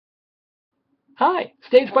Hi,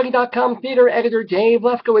 StageBuddy.com theater editor Dave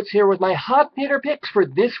Lefkowitz here with my hot theater picks for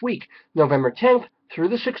this week, November 10th through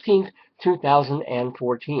the 16th,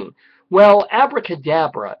 2014. Well,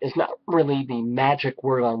 abracadabra is not really the magic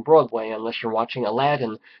word on Broadway unless you're watching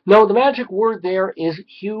Aladdin. No, the magic word there is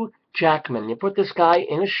Hugh Jackman. You put this guy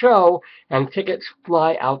in a show and tickets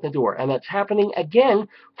fly out the door. And that's happening again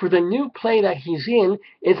for the new play that he's in.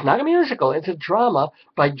 It's not a musical, it's a drama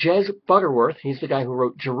by Jez Butterworth. He's the guy who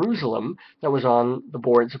wrote Jerusalem that was on the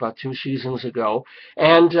boards about 2 seasons ago.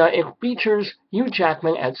 And it features Hugh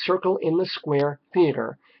Jackman at Circle in the Square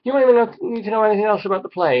Theater. You don't even need to know anything else about the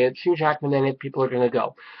play. It's Hugh Jackman in it. People are going to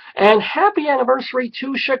go. And happy anniversary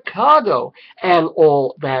to Chicago and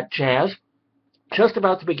all that jazz. Just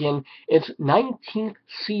about to begin its 19th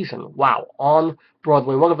season. Wow, on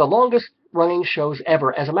Broadway. One of the longest running shows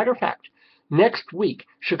ever. As a matter of fact, next week,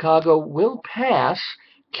 Chicago will pass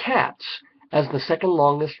Cats as the second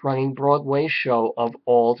longest running Broadway show of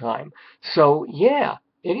all time. So, yeah,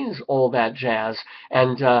 it is all that jazz.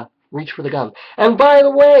 And reach for the gun. And by the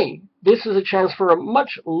way, this is a chance for a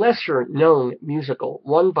much lesser known musical,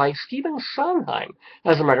 one by Stephen Sondheim,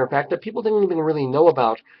 as a matter of fact, that people didn't even really know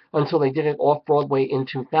about until they did it off-Broadway in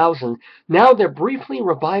 2000. Now they're briefly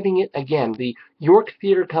reviving it again, the York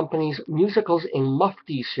Theatre Company's Musicals in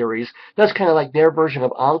Mufti series. That's kind of like their version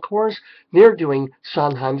of Encores. They're doing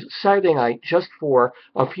Sondheim's Saturday Night just for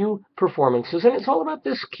a few performances, and it's all about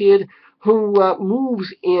this kid who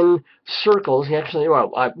moves in circles. He actually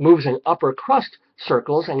moves in upper crust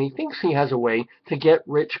circles, and he thinks he has a way to get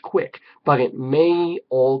rich quick, but it may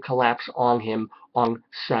all collapse on him on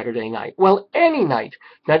Saturday night. Well, any night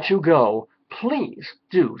that you go, please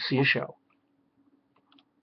do see a show.